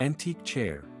Antique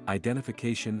Chair,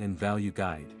 Identification and Value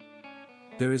Guide.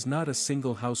 There is not a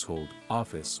single household,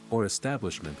 office, or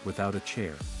establishment without a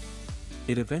chair.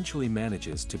 It eventually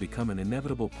manages to become an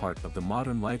inevitable part of the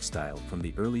modern lifestyle from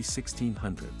the early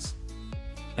 1600s.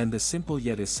 And the simple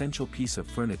yet essential piece of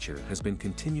furniture has been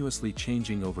continuously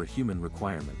changing over human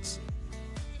requirements.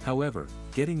 However,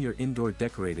 getting your indoor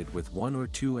decorated with one or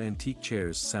two antique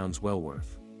chairs sounds well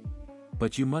worth.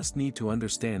 But you must need to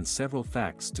understand several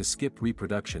facts to skip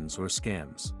reproductions or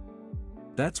scams.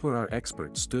 That's where our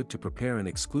expert stood to prepare an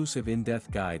exclusive in-depth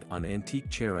guide on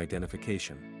antique chair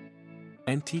identification.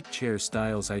 Antique chair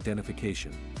styles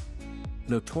identification.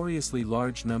 Notoriously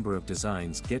large number of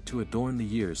designs get to adorn the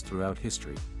years throughout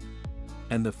history.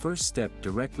 And the first step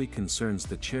directly concerns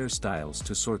the chair styles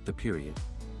to sort the period.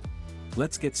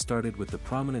 Let's get started with the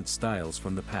prominent styles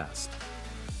from the past.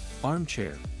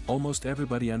 Armchair. Almost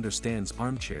everybody understands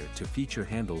armchair to feature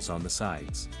handles on the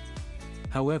sides.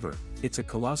 However, it's a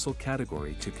colossal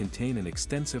category to contain an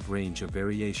extensive range of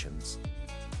variations.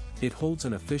 It holds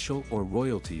an official or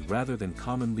royalty rather than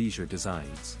common leisure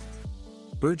designs.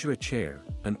 Bergère chair,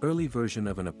 an early version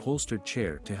of an upholstered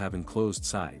chair to have enclosed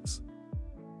sides.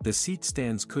 The seat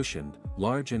stands cushioned,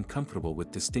 large and comfortable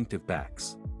with distinctive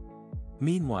backs.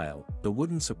 Meanwhile, the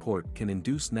wooden support can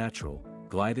induce natural,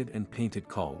 glided and painted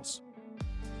calls.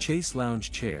 Chaise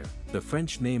lounge chair, the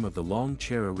French name of the long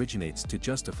chair originates to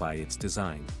justify its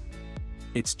design.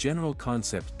 Its general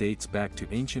concept dates back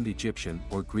to ancient Egyptian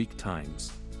or Greek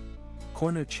times.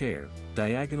 Corner chair,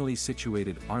 diagonally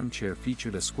situated armchair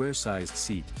featured a square-sized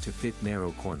seat to fit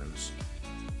narrow corners.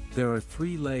 There are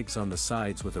 3 legs on the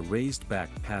sides with a raised back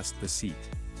past the seat.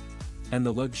 And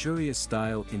the luxurious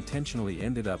style intentionally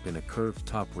ended up in a curved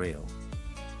top rail.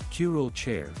 Curule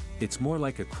chair, it's more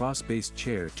like a cross-based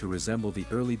chair to resemble the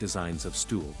early designs of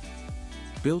stool.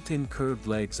 Built-in curved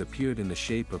legs appeared in the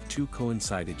shape of 2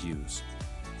 coincided U's.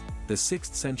 The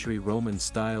 6th century Roman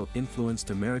style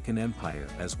influenced American Empire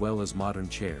as well as modern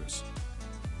chairs.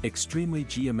 Extremely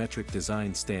geometric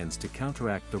design stands to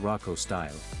counteract the Rocco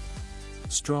style.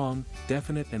 Strong,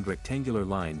 definite and rectangular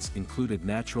lines included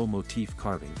natural motif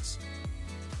carvings.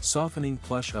 Softening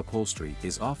plush upholstery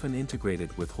is often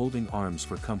integrated with holding arms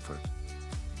for comfort.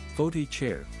 Fauteuil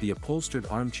chair, the upholstered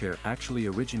armchair actually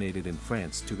originated in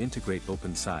France to integrate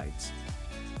open sides.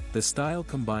 The style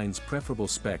combines preferable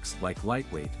specs like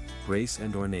lightweight, grace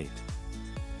and ornate.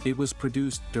 It was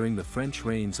produced during the French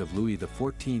reigns of Louis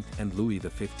XIV and Louis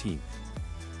XV.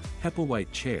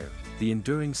 Hepplewhite chair, the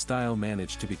enduring style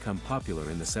managed to become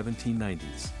popular in the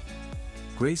 1790s.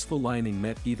 Graceful lining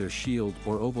met either shield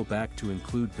or oval back to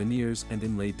include veneers and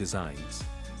inlaid designs.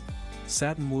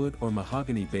 Satinwood or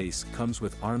mahogany base comes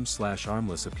with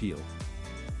arm/armless appeal.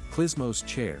 Klismos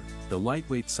chair, the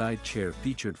lightweight side chair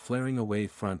featured flaring away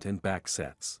front and back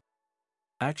sets.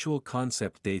 Actual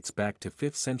concept dates back to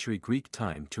 5th century Greek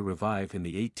time to revive in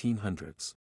the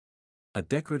 1800s. A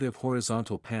decorative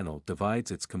horizontal panel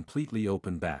divides its completely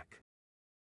open back.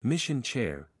 Mission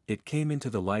chair, it came into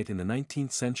the light in the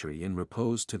 19th century in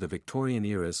repose to the Victorian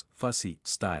era's fussy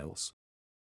styles.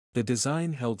 The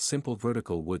design held simple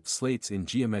vertical wood slates in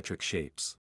geometric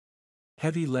shapes.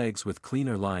 Heavy legs with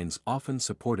cleaner lines often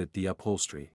supported the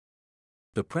upholstery.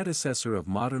 The predecessor of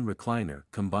modern recliner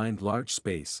combined large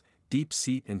space, deep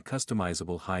seat and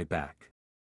customizable high back.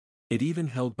 It even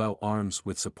held bow arms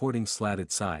with supporting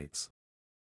slatted sides.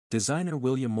 Designer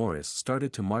William Morris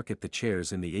started to market the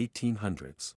chairs in the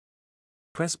 1800s.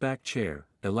 Pressback chair,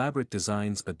 elaborate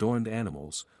designs adorned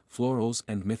animals, florals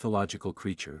and mythological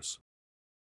creatures.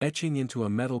 Etching into a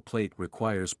metal plate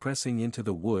requires pressing into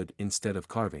the wood instead of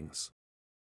carvings.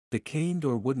 The caned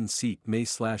or wooden seat may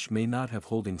not have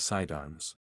holding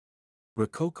sidearms.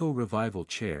 Rococo Revival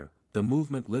chair, the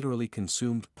movement literally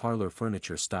consumed parlor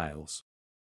furniture styles.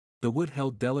 The wood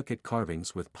held delicate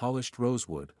carvings with polished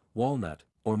rosewood, walnut,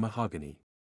 or mahogany.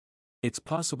 It's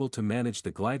possible to manage the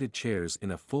glided chairs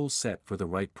in a full set for the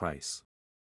right price.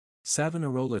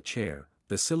 Savonarola chair,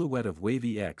 the silhouette of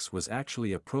Wavy X was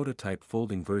actually a prototype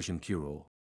folding version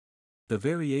curule. The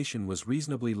variation was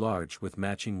reasonably large with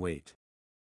matching weight.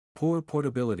 Poor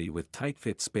portability with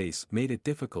tight-fit space made it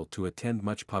difficult to attend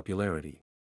much popularity.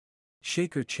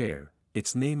 Shaker chair,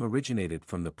 its name originated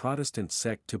from the Protestant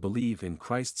sect to believe in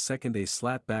Christ's second a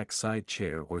slat-back side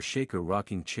chair or shaker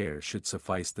rocking chair should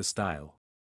suffice the style.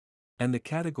 And the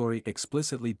category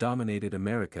explicitly dominated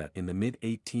America in the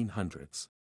mid-1800s.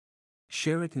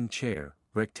 Sheraton chair,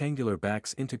 rectangular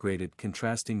backs integrated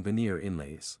contrasting veneer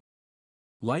inlays.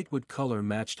 Lightwood color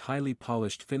matched highly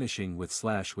polished finishing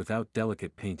without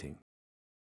delicate painting.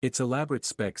 Its elaborate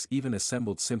specs even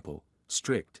assembled simple,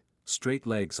 straight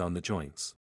legs on the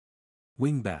joints.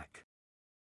 Wingback.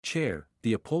 chair,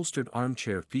 the upholstered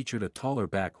armchair featured a taller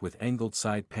back with angled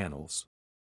side panels.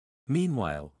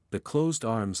 Meanwhile, the closed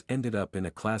arms ended up in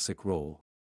a classic role.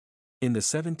 In the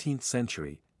 17th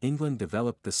century, England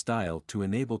developed the style to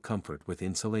enable comfort with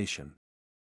insulation.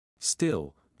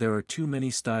 Still, there are too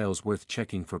many styles worth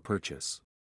checking for purchase.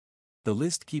 The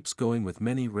list keeps going with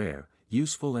many rare,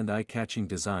 useful and eye-catching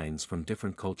designs from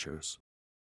different cultures.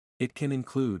 It can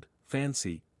include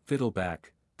fancy,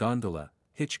 fiddleback, gondola,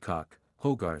 Hitchcock,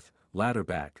 Hogarth,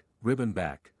 ladderback,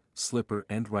 ribbonback, slipper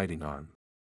and writing arm.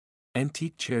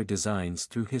 Antique chair designs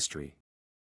through history.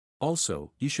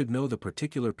 Also, you should know the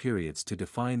particular periods to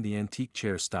define the antique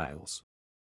chair styles.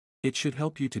 It should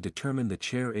help you to determine the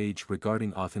chair age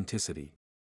regarding authenticity.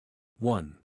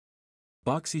 1.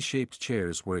 Boxy-shaped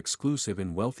chairs were exclusive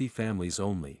in wealthy families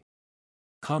only.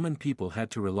 Common people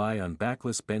had to rely on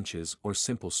backless benches or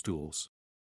simple stools.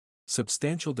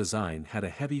 Substantial design had a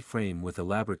heavy frame with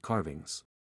elaborate carvings.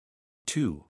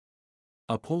 2.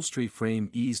 Upholstery frame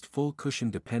eased full cushion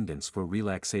dependence for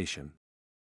relaxation.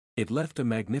 It left a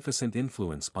magnificent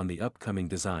influence on the upcoming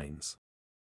designs.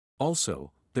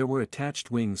 Also, there were attached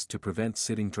wings to prevent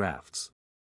sitting drafts.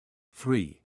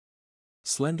 3.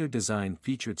 Slender design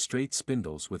featured straight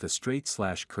spindles with a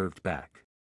straight/curved back.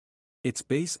 Its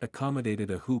base accommodated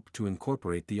a hoop to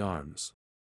incorporate the arms.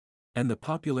 And the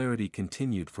popularity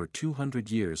continued for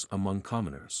 200 years among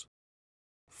commoners.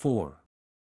 4.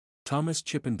 Thomas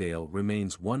Chippendale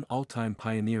remains one all-time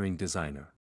pioneering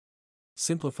designer.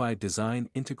 Simplified design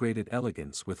integrated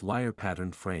elegance with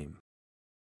lyre-patterned frame.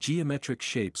 Geometric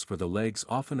shapes for the legs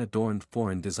often adorned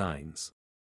foreign designs.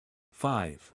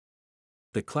 5.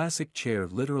 The classic chair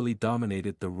literally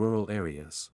dominated the rural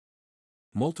areas.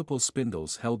 Multiple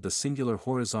spindles held the singular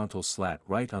horizontal slat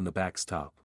right on the back's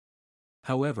top.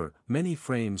 However, many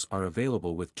frames are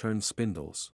available with turned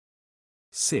spindles.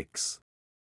 6.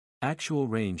 Actual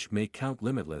range may count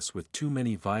limitless with too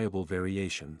many viable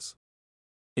variations.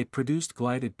 It produced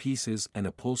glided pieces and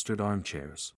upholstered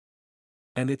armchairs.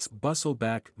 And its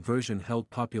bustle-back version held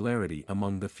popularity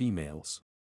among the females.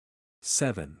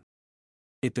 7.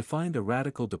 It defined a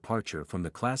radical departure from the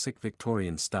classic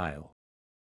Victorian style.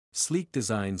 Sleek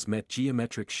designs met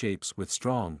geometric shapes with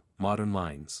strong, modern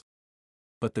lines.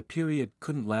 But the period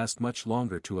couldn't last much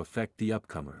longer to affect the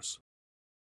upcomers.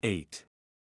 8.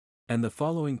 And the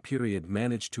following period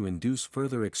managed to induce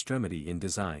further extremity in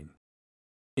design.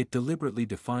 It deliberately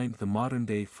defined the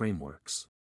modern-day frameworks.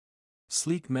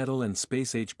 Sleek metal and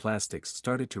space-age plastics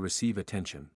started to receive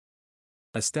attention.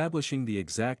 Establishing the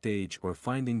exact age or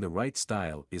finding the right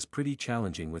style is pretty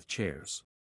challenging with chairs.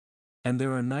 And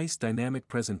there are nice dynamic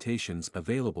presentations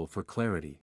available for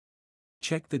clarity.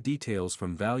 Check the details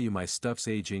from Value My Stuff's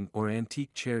Aging or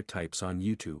Antique Chair Types on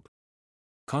YouTube.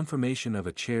 Confirmation of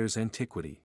a chair's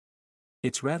antiquity.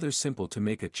 It's rather simple to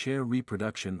make a chair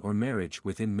reproduction or marriage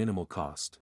within minimal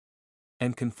cost.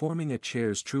 And conforming a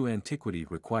chair's true antiquity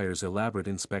requires elaborate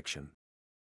inspection.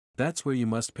 That's where you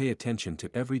must pay attention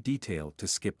to every detail to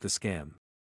skip the scam.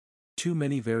 Too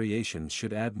many variations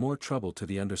should add more trouble to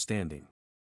the understanding.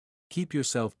 Keep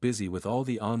yourself busy with all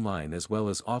the online as well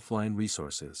as offline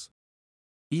resources.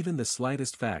 Even the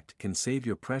slightest fact can save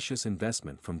your precious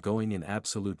investment from going in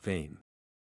absolute vain.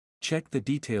 Check the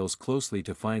details closely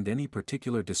to find any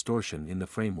particular distortion in the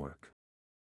framework.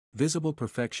 Visible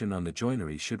perfection on the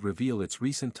joinery should reveal its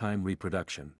recent time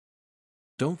reproduction.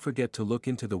 Don't forget to look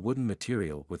into the wooden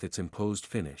material with its imposed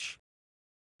finish.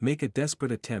 Make a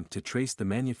desperate attempt to trace the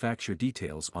manufacture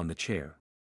details on the chair.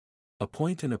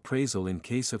 Appoint an appraisal in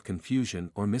case of confusion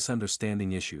or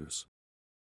misunderstanding issues.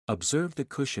 Observe the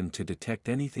cushion to detect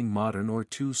anything modern or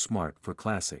too smart for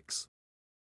classics.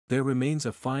 There remains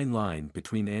a fine line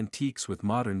between antiques with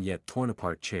modern yet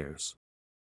torn-apart chairs.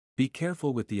 Be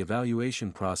careful with the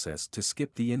evaluation process to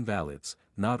skip the invalids,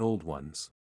 not old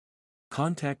ones.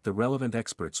 Contact the relevant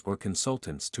experts or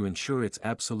consultants to ensure its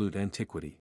absolute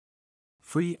antiquity.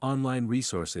 Free online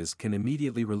resources can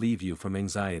immediately relieve you from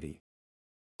anxiety.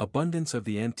 Abundance of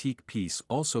the antique piece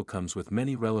also comes with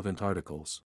many relevant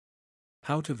articles.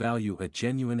 How to value a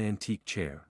genuine antique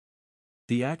chair.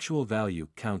 The actual value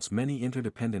counts many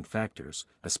interdependent factors,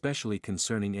 especially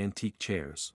concerning antique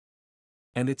chairs.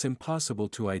 And it's impossible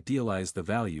to idealize the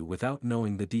value without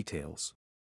knowing the details.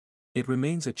 It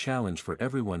remains a challenge for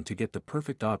everyone to get the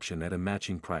perfect option at a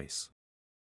matching price.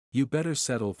 You better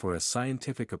settle for a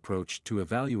scientific approach to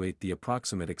evaluate the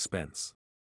approximate expense.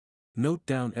 Note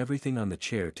down everything on the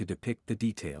chair to depict the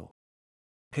detail.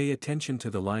 Pay attention to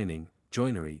the lining,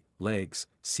 joinery, legs,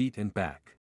 seat and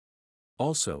back.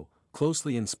 Also,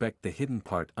 closely inspect the hidden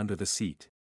part under the seat.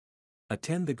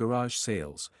 Attend the garage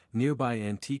sales, nearby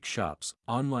antique shops,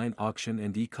 online auction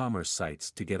and e-commerce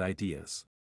sites to get ideas.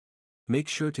 Make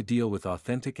sure to deal with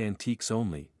authentic antiques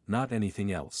only, not anything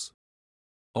else.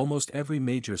 Almost every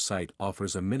major site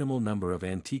offers a minimal number of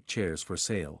antique chairs for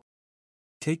sale.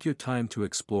 Take your time to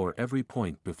explore every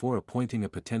point before appointing a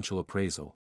potential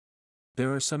appraisal.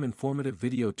 There are some informative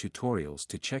video tutorials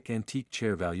to check antique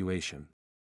chair valuation.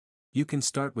 You can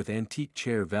start with Antique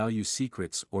Chair Value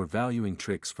Secrets or Valuing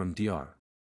Tricks from Dr.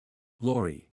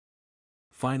 Lori.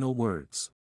 Final words.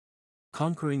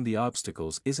 Conquering the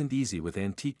obstacles isn't easy with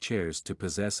antique chairs to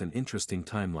possess an interesting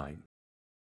timeline.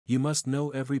 You must know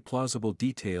every plausible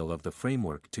detail of the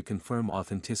framework to confirm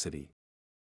authenticity.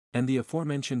 And the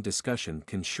aforementioned discussion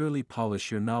can surely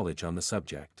polish your knowledge on the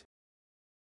subject.